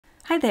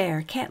Hi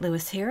there, Kat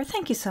Lewis here.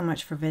 Thank you so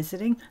much for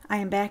visiting. I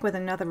am back with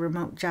another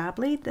remote job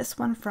lead, this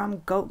one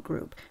from Goat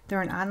Group.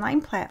 They're an online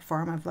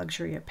platform of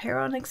luxury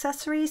apparel and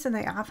accessories, and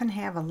they often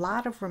have a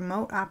lot of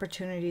remote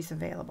opportunities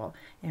available.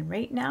 And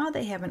right now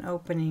they have an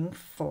opening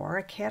for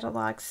a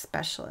catalog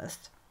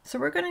specialist. So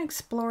we're going to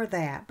explore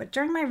that, but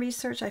during my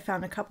research I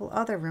found a couple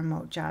other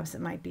remote jobs that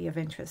might be of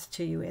interest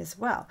to you as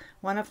well.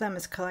 One of them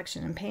is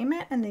collection and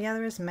payment, and the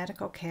other is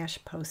medical cash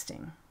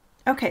posting.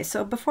 Okay,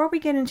 so before we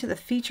get into the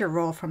feature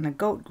role from the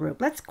Goat Group,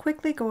 let's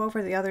quickly go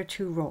over the other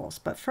two roles.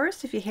 But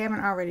first, if you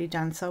haven't already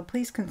done so,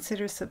 please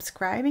consider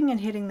subscribing and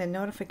hitting the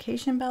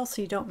notification bell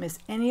so you don't miss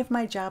any of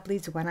my job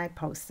leads when I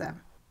post them.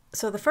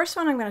 So the first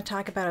one I'm going to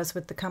talk about is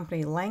with the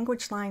company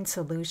LanguageLine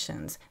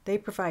Solutions. They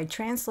provide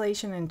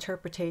translation and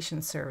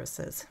interpretation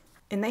services.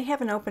 And they have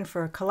an open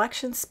for a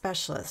collection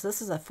specialist.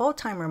 This is a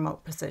full-time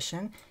remote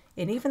position,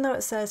 and even though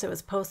it says it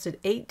was posted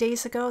 8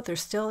 days ago, they're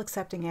still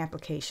accepting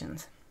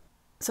applications.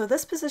 So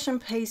this position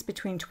pays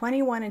between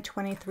 $21 and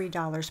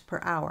 $23 per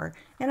hour,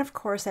 and of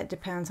course that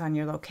depends on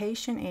your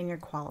location and your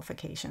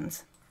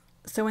qualifications.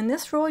 So in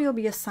this role you'll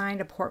be assigned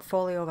a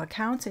portfolio of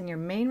accounts, and your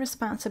main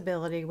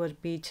responsibility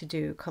would be to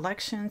do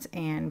collections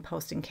and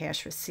posting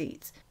cash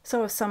receipts.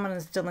 So if someone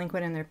is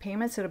delinquent in their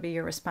payments, it'll be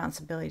your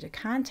responsibility to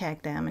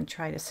contact them and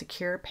try to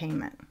secure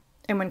payment.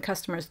 And when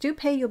customers do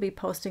pay, you'll be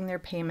posting their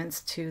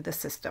payments to the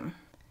system.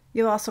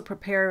 You'll also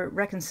prepare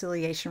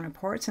reconciliation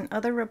reports and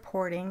other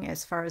reporting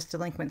as far as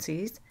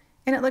delinquencies,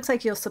 and it looks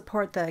like you'll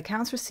support the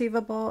accounts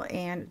receivable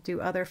and do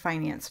other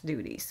finance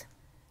duties.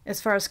 As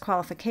far as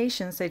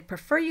qualifications, they'd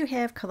prefer you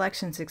have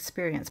collections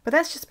experience, but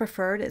that's just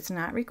preferred, it's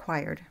not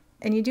required.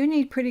 And you do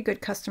need pretty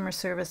good customer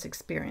service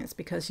experience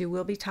because you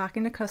will be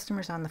talking to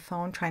customers on the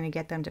phone trying to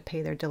get them to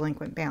pay their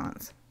delinquent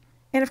balance.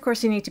 And of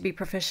course you need to be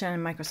proficient in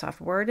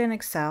Microsoft Word and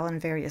Excel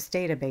and various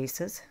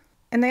databases.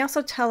 And they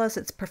also tell us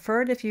it's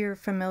preferred if you're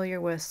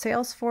familiar with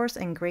Salesforce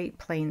and Great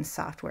Plains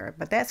software,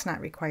 but that's not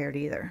required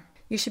either.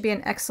 You should be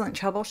an excellent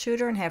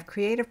troubleshooter and have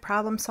creative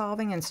problem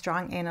solving and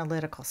strong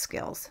analytical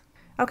skills.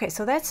 Okay,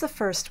 so that's the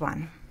first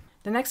one.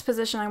 The next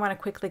position I want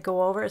to quickly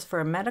go over is for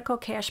a medical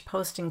cash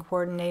posting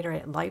coordinator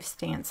at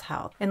LifeStance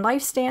Health. And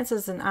LifeStance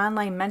is an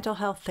online mental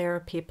health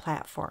therapy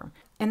platform.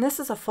 And this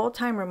is a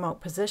full-time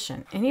remote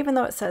position. And even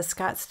though it says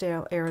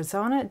Scottsdale,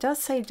 Arizona, it does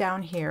say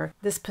down here,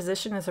 this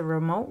position is a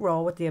remote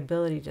role with the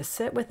ability to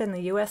sit within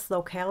the U.S.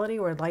 locality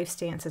where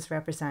LifeStance is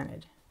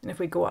represented. And if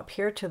we go up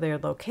here to their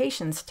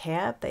locations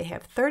tab, they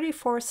have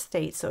 34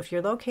 states. So if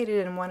you're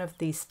located in one of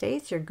these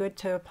states, you're good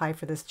to apply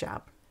for this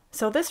job.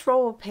 So this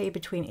role will pay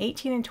between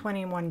 $18 and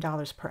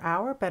 $21 per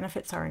hour.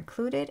 Benefits are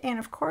included, and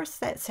of course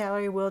that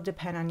salary will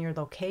depend on your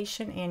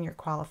location and your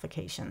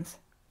qualifications.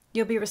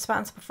 You'll be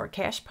responsible for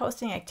cash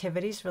posting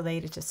activities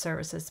related to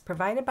services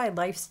provided by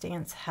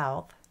LifeStance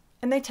Health.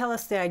 And they tell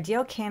us the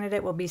ideal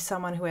candidate will be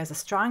someone who has a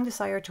strong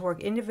desire to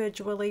work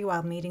individually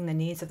while meeting the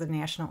needs of the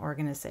national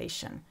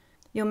organization.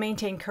 You'll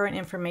maintain current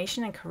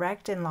information and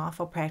correct and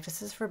lawful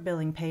practices for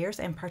billing payers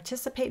and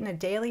participate in the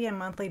daily and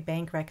monthly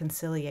bank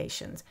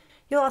reconciliations.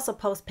 You'll also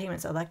post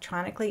payments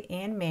electronically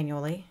and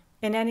manually,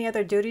 and any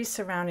other duties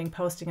surrounding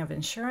posting of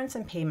insurance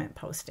and payment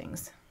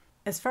postings.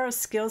 As far as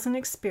skills and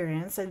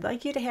experience, I'd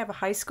like you to have a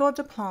high school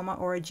diploma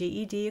or a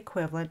GED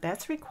equivalent.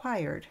 That's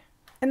required.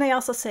 And they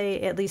also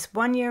say at least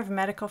 1 year of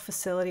medical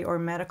facility or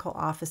medical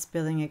office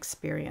billing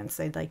experience.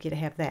 They'd like you to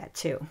have that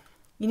too.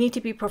 You need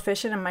to be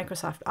proficient in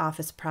Microsoft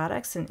Office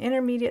products, and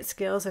intermediate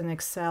skills in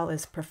Excel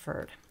is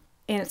preferred.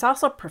 And it's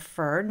also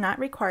preferred, not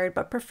required,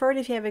 but preferred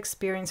if you have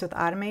experience with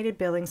automated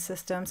billing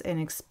systems and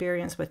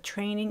experience with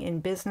training in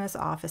business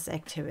office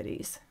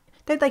activities.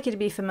 They'd like you to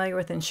be familiar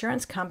with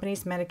insurance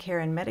companies,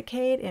 Medicare and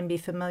Medicaid, and be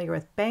familiar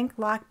with bank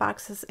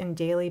lockboxes and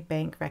daily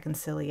bank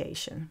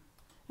reconciliation.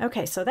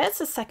 Okay, so that's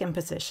the second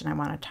position I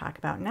want to talk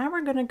about. Now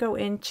we're going to go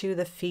into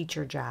the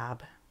feature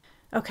job.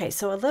 Okay,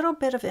 so a little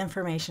bit of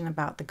information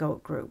about the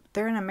Goat Group.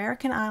 They're an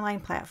American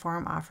online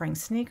platform offering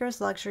sneakers,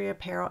 luxury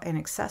apparel, and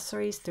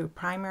accessories through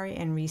primary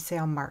and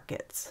resale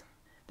markets.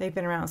 They've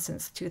been around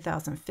since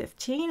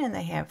 2015, and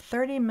they have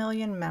 30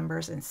 million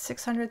members and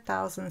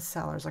 600,000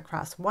 sellers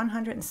across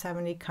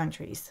 170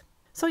 countries.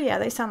 So yeah,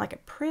 they sound like a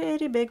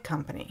pretty big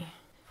company.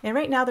 And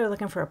right now they're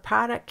looking for a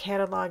product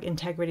catalog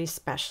integrity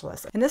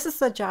specialist. And this is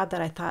the job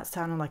that I thought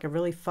sounded like a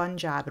really fun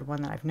job and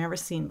one that I've never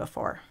seen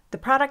before. The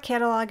product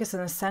catalog is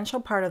an essential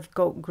part of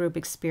Goat Group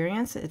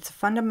experience. It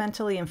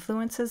fundamentally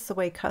influences the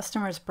way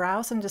customers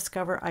browse and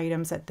discover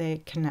items that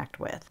they connect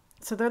with.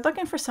 So they're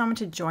looking for someone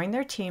to join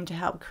their team to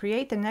help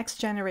create the next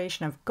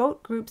generation of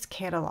Goat Group's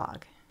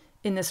catalog.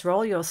 In this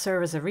role, you'll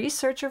serve as a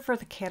researcher for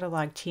the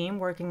catalog team,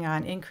 working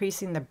on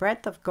increasing the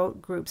breadth of Goat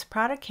Group's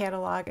product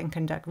catalog and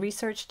conduct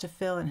research to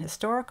fill in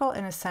historical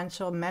and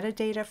essential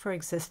metadata for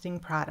existing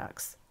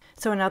products.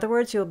 So in other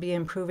words, you'll be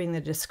improving the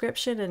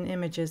description and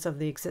images of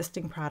the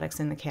existing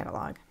products in the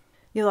catalog.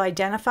 You'll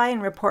identify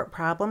and report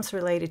problems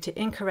related to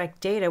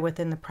incorrect data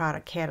within the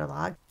product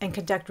catalog and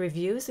conduct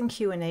reviews and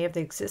Q&A of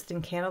the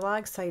existing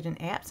catalog, site, and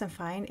apps, and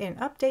find and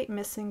update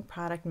missing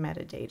product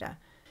metadata.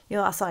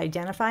 You'll also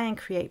identify and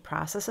create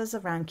processes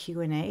around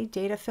Q&A,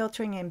 data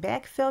filtering, and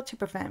backfill to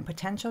prevent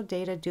potential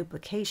data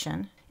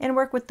duplication, and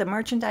work with the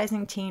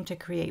merchandising team to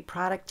create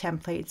product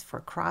templates for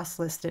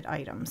cross-listed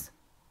items.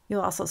 You'll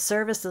also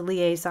serve as the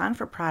liaison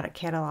for product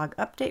catalog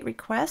update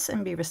requests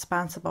and be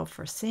responsible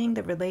for seeing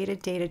the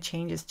related data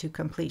changes to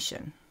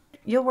completion.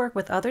 You'll work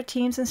with other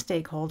teams and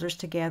stakeholders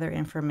to gather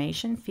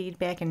information,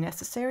 feedback, and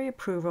necessary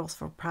approvals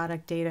for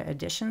product data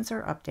additions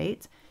or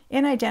updates,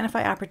 and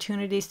identify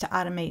opportunities to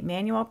automate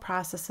manual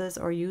processes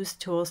or use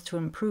tools to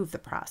improve the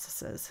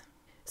processes.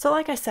 So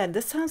like I said,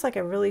 this sounds like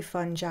a really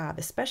fun job,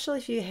 especially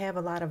if you have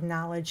a lot of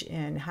knowledge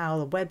in how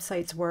the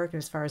websites work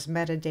as far as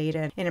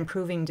metadata and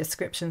improving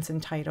descriptions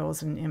and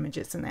titles and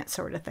images and that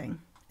sort of thing.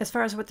 As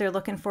far as what they're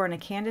looking for in a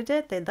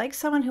candidate, they'd like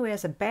someone who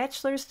has a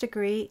bachelor's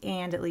degree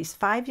and at least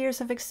 5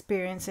 years of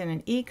experience in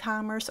an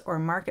e-commerce or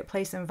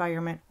marketplace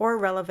environment or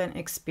relevant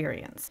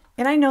experience.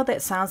 And I know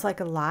that sounds like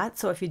a lot,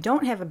 so if you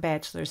don't have a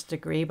bachelor's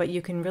degree, but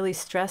you can really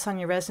stress on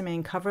your resume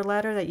and cover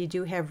letter that you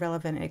do have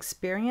relevant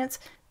experience,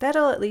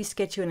 that'll at least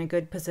get you in a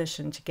good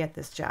position to get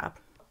this job.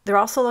 They're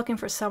also looking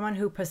for someone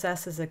who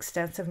possesses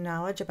extensive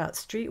knowledge about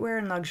streetwear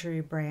and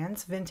luxury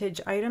brands, vintage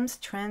items,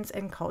 trends,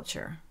 and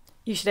culture.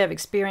 You should have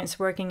experience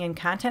working in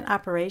content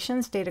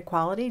operations, data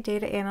quality,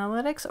 data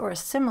analytics, or a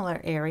similar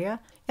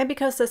area. And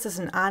because this is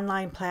an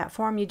online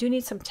platform, you do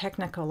need some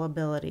technical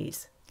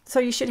abilities. So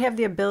you should have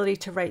the ability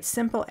to write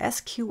simple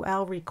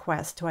SQL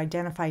requests to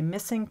identify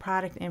missing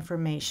product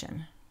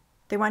information.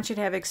 They want you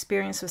to have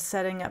experience with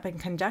setting up and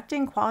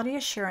conducting quality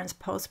assurance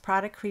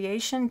post-product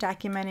creation,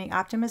 documenting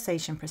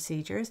optimization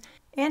procedures,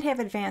 and have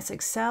advanced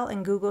Excel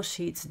and Google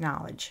Sheets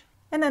knowledge.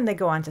 And then they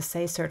go on to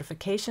say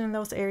certification in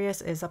those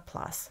areas is a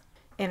plus.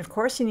 And of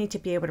course, you need to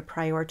be able to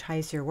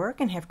prioritize your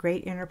work and have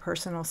great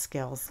interpersonal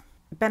skills.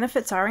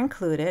 Benefits are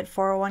included: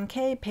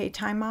 401k, paid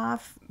time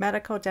off,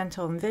 medical,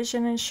 dental, and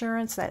vision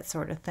insurance, that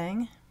sort of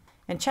thing.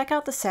 And check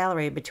out the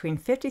salary, between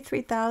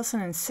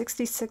 $53,000 and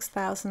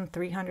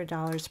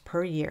 $66,300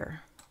 per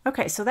year.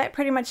 Okay, so that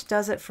pretty much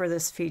does it for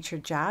this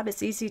featured job.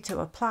 It's easy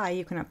to apply.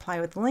 You can apply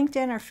with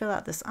LinkedIn or fill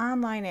out this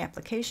online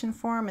application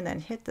form and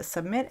then hit the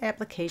Submit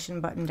Application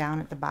button down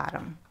at the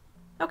bottom.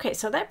 Okay,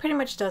 so that pretty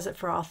much does it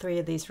for all 3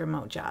 of these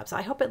remote jobs.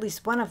 I hope at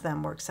least one of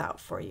them works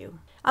out for you.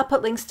 I'll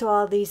put links to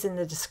all of these in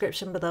the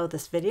description below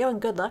this video, and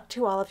good luck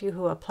to all of you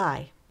who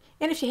apply.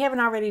 And if you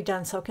haven't already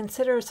done so,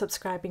 consider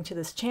subscribing to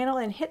this channel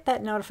and hit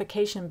that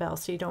notification bell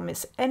so you don't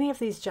miss any of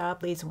these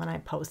job leads when I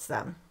post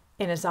them.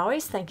 And as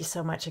always, thank you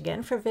so much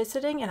again for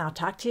visiting, and I'll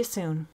talk to you soon.